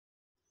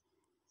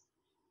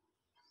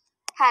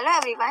Hello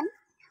everyone,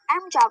 I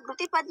am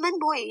Jagruti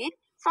Bhoir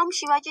from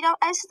Shivajirao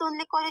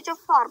Jondhle College of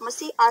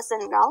Pharmacy,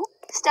 Asangaon,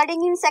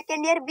 studying in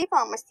second year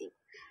B.Pharmacy.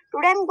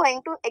 Today I am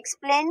going to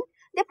explain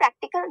the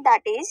practical,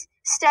 that is,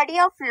 study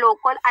of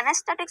local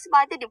anesthetics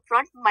by the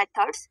different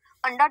methods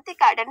under the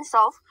guidance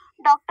of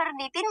Dr.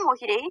 Nitin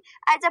Mohire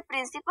as a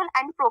principal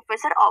and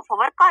professor of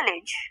our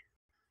college.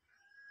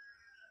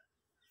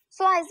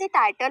 So as the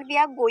title, we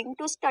are going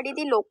to study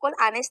the local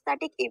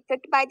anesthetic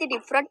effect by the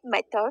different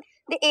method.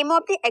 The aim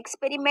of the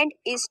experiment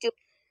is to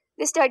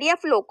the study of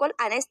local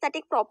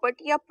anesthetic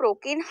property of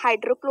Procaine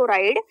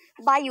Hydrochloride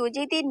by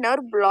using the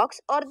nerve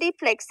blocks or the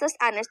plexus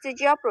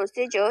anesthesia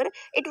procedure.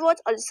 It was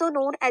also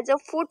known as a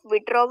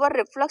foot-withdrawal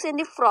reflex in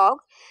the frog.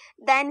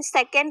 Then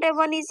second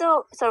one is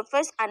a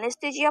surface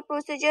anesthesia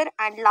procedure,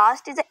 and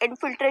last is a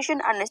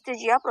infiltration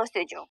anesthesia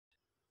procedure.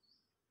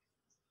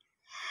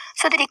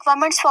 So the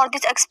requirements for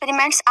these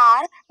experiments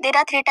are, there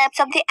are three types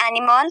of the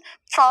animal: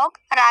 frog,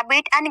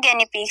 rabbit and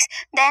guinea pigs.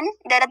 Then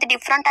there are the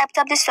different types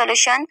of the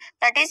solution,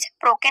 that is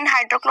Procaine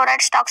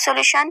Hydrochloride stock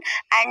solution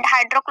and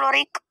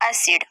hydrochloric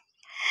acid.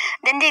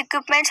 Then the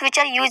equipments which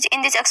are used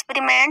in these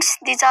experiments,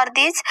 these are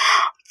these: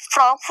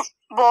 frog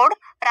board,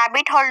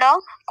 rabbit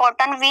holder,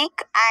 cotton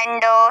wick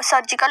and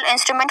surgical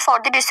instrument for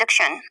the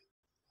dissection.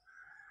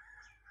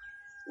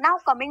 Now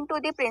coming to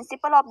the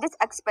principle of this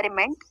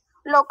experiment.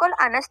 Local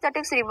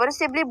anesthetics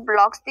reversibly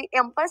blocks the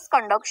impulse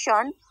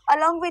conduction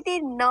along with the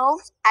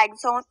nerves,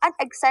 axon and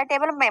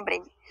excitable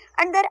membrane,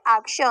 and their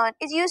action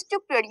is used to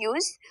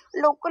produce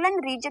local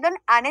and regional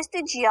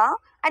anesthesia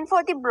and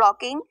for the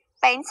blocking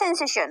pain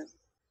sensation.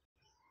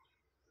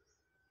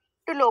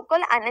 The local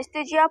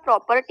anesthesia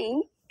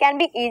property can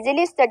be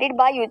easily studied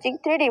by using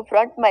three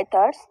different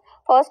methods.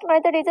 First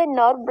method is a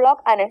nerve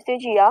block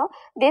anesthesia.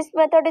 This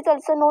method is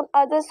also known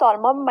as the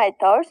Solomon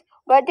method,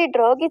 where the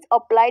drug is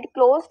applied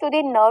close to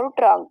the nerve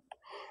trunk.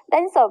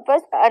 Then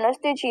surface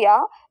anesthesia,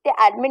 they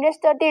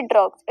administer the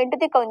drugs into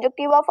the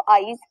conjunctiva of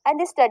eyes and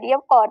the study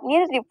of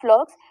corneal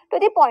reflex to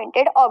the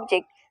pointed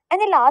object.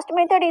 And the last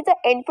method is the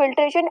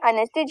infiltration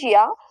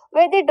anesthesia,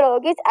 where the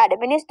drug is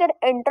administered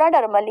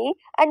intradermally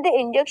and the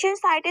injection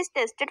site is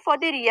tested for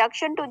the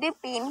reaction to the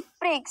pin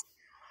pricks.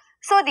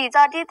 So these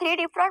are the three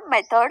different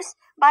methods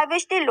by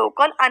which the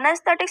local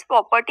anesthetics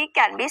property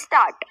can be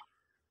started.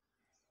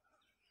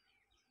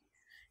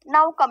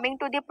 Now coming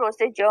to the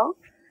procedure.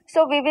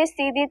 So we will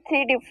see the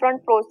three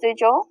different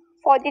procedure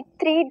for the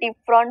three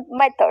different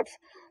methods.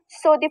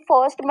 So the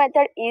first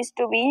method is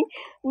to be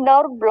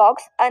nerve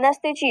blocks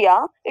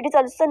anesthesia. It is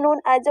also known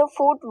as a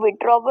foot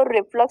withdrawal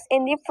reflex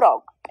in the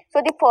frog.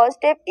 So the first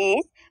step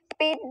is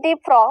pit the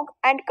frog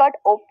and cut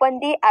open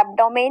the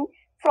abdomen.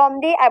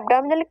 From the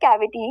abdominal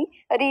cavity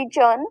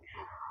region,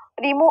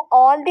 remove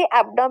all the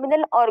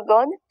abdominal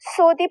organs,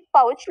 so the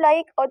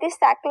pouch-like or the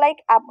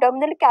sac-like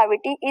abdominal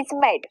cavity is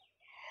made.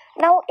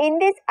 Now in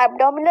this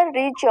abdominal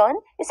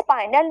region,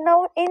 spinal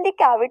nerve in the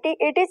cavity,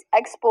 it is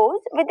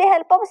exposed with the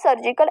help of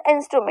surgical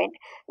instrument.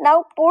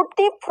 Now put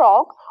the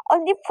frog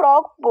on the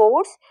frog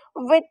boards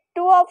with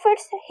two of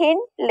its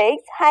hind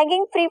legs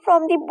hanging free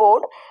from the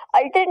board.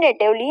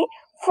 Alternatively,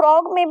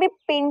 frog may be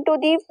pinned to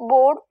the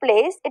board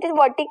place. It is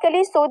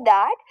vertically so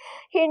that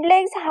hind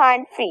legs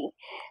hand free.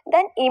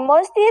 Then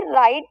immerse the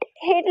right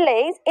hind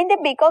legs in the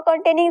beaker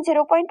containing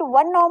 0.1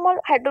 normal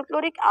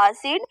hydrochloric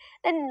acid.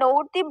 Then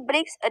note the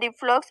bricks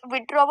reflux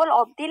withdrawal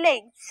of the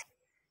legs.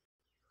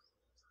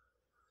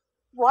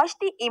 Wash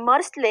the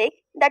immersed leg,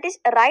 that is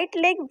right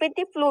leg, with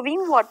the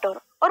flowing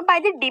water or by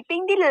the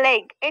dipping the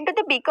leg into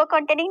the beaker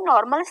containing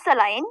normal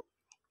saline.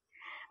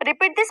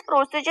 Repeat this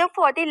procedure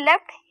for the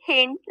left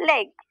hind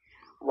leg.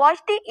 Wash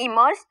the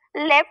immersed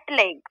left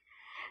leg.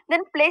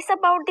 Then place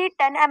about the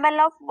 10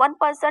 ml of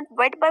 1%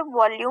 wet by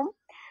volume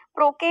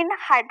Procaine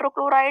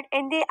Hydrochloride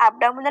in the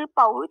abdominal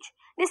pouch.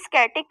 The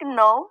sciatic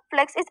nerve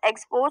flex is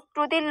exposed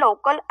to the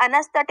local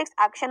anesthetics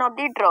action of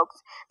the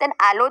drugs. Then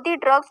allow the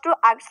drugs to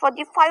act for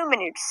the 5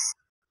 minutes.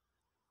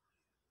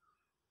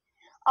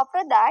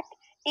 After that,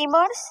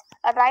 immerse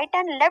right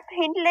and left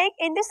hind leg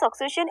in the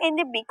succession in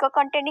the beaker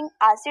containing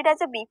acid as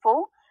a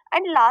before.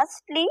 And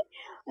lastly,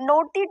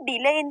 note the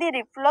delay in the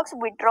reflux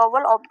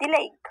withdrawal of the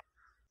leg.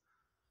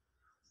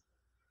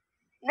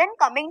 Then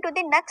coming to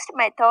the next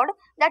method,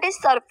 that is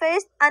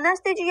surface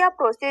anesthesia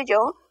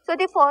procedure. So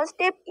the first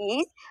step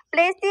is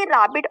place the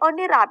rabbit on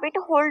the rabbit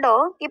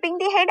holder, keeping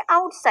the head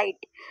outside.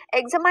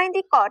 Examine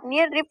the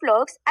corneal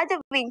reflex as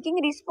a winking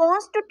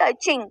response to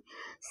touching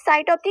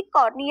site of the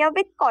cornea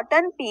with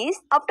cotton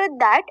piece. After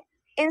that,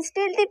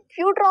 instill the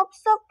few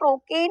drops of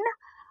Procaine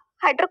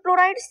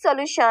Hydrochloride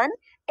solution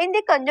in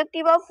the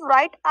conjunctiva of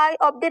right eye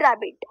of the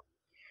rabbit.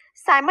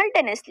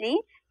 Simultaneously,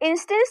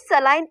 instill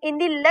saline in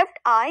the left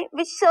eye,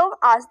 which serve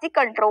as the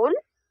control.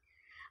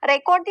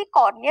 Record the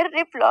corneal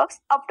reflex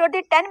after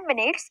the 10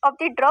 minutes of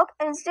the drug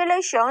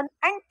instillation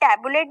and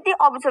tabulate the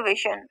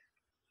observation.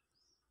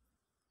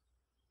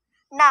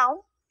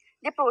 Now,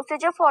 the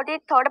procedure for the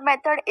third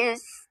method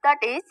is, that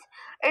is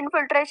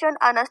infiltration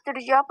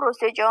anesthesia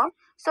procedure.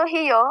 So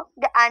here,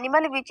 the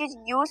animal which is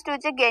used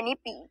is a guinea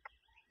pig.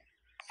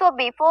 So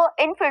before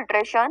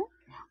infiltration,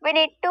 We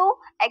need to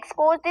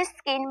expose the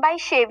skin by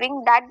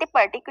shaving that the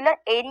particular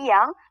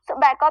area. So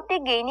back of the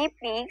guinea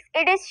pigs,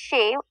 it is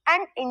shave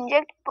and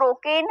inject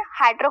procaine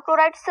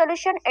hydrochloride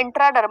solution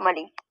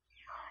intradermally.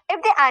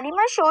 If the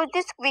animal shows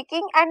the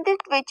squeaking and the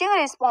twitching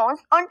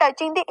response on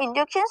touching the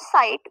injection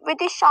site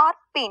with a sharp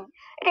pin,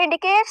 it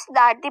indicates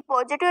that the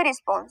positive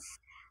response,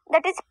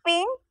 that is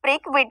pin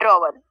prick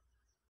withdrawal.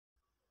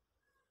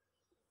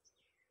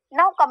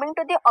 Now coming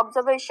to the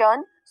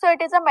observation, so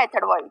it is a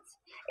method wise.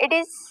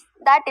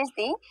 That is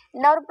the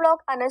nerve block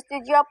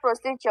anesthesia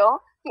procedure.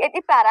 Here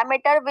the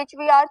parameter which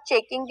we are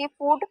checking the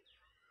foot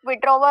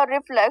withdrawal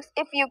reflex.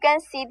 If you can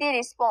see the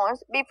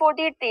response before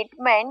the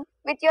treatment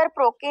with your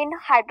procaine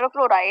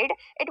hydrochloride,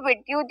 it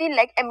withdrew the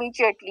leg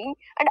immediately,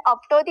 and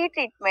after the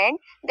treatment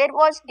there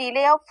was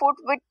delay of foot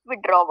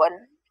withdrawal.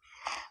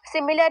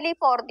 Similarly,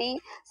 for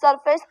the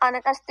surface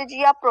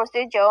anesthesia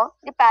procedure,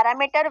 the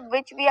parameter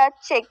which we are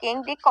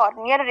checking the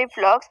corneal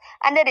reflex,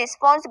 and the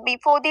response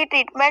before the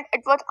treatment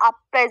it was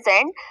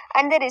present,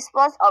 and the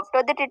response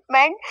after the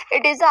treatment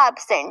it is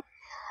absent.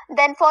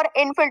 Then for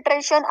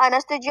infiltration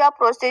anesthesia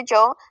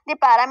procedure, the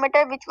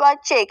parameter which we are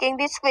checking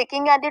the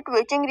squeaking and the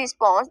twitching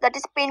response, that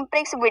is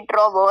pinpricks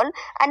withdrawal,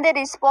 and the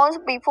response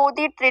before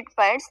the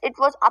treatments it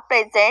was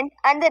present,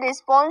 and the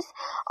response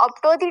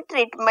after the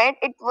treatment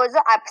it was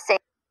absent.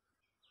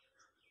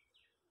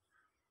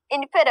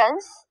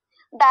 Inference,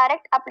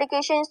 direct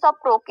applications of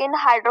procaine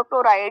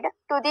hydrochloride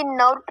to the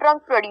nerve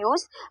trunk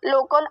produce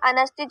local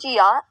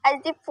anesthesia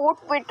as the foot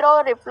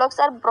withdrawal reflex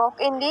are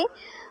broke in the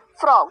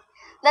frog.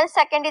 Then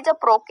second is a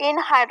procaine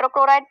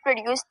hydrochloride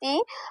produce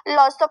the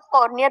loss of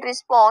corneal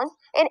response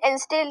in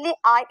instilled the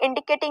eye,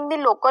 indicating the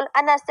local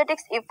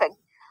anesthetics effect.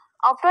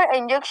 After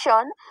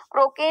injection,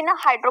 procaine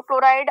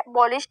hydrochloride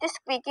abolished the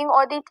squeaking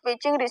or the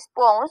twitching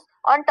response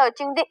on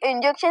touching the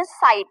injection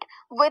site,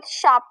 with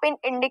sharp pin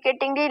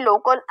indicating the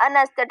local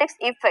anesthetics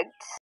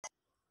effects.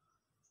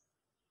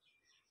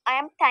 I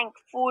am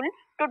thankful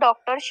to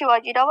Dr.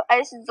 Shivajirao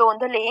as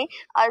Jondhle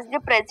as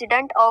the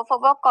president of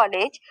our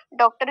college,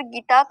 Dr.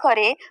 GEETA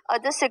KHARE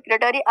as the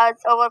secretary as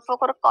our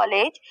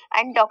college,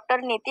 and Dr.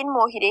 Nitin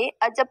Mohire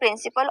as the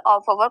principal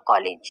of our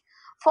college,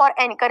 for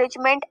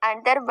encouragement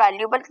and their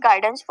valuable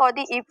guidance for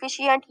the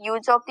efficient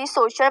use of the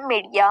social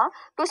media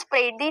to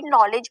spread the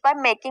knowledge by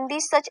making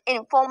these such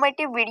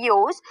informative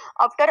videos.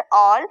 After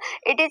all,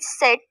 it is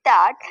said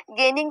that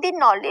gaining the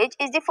knowledge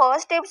is the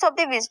first steps of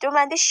the wisdom,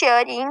 and the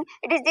sharing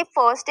it is the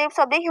first steps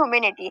of the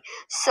humanity.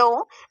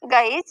 So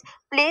guys,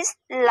 please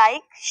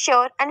like,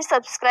 share and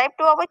subscribe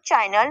to our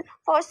channel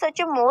for such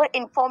a more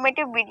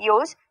informative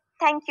videos.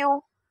 Thank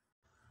you.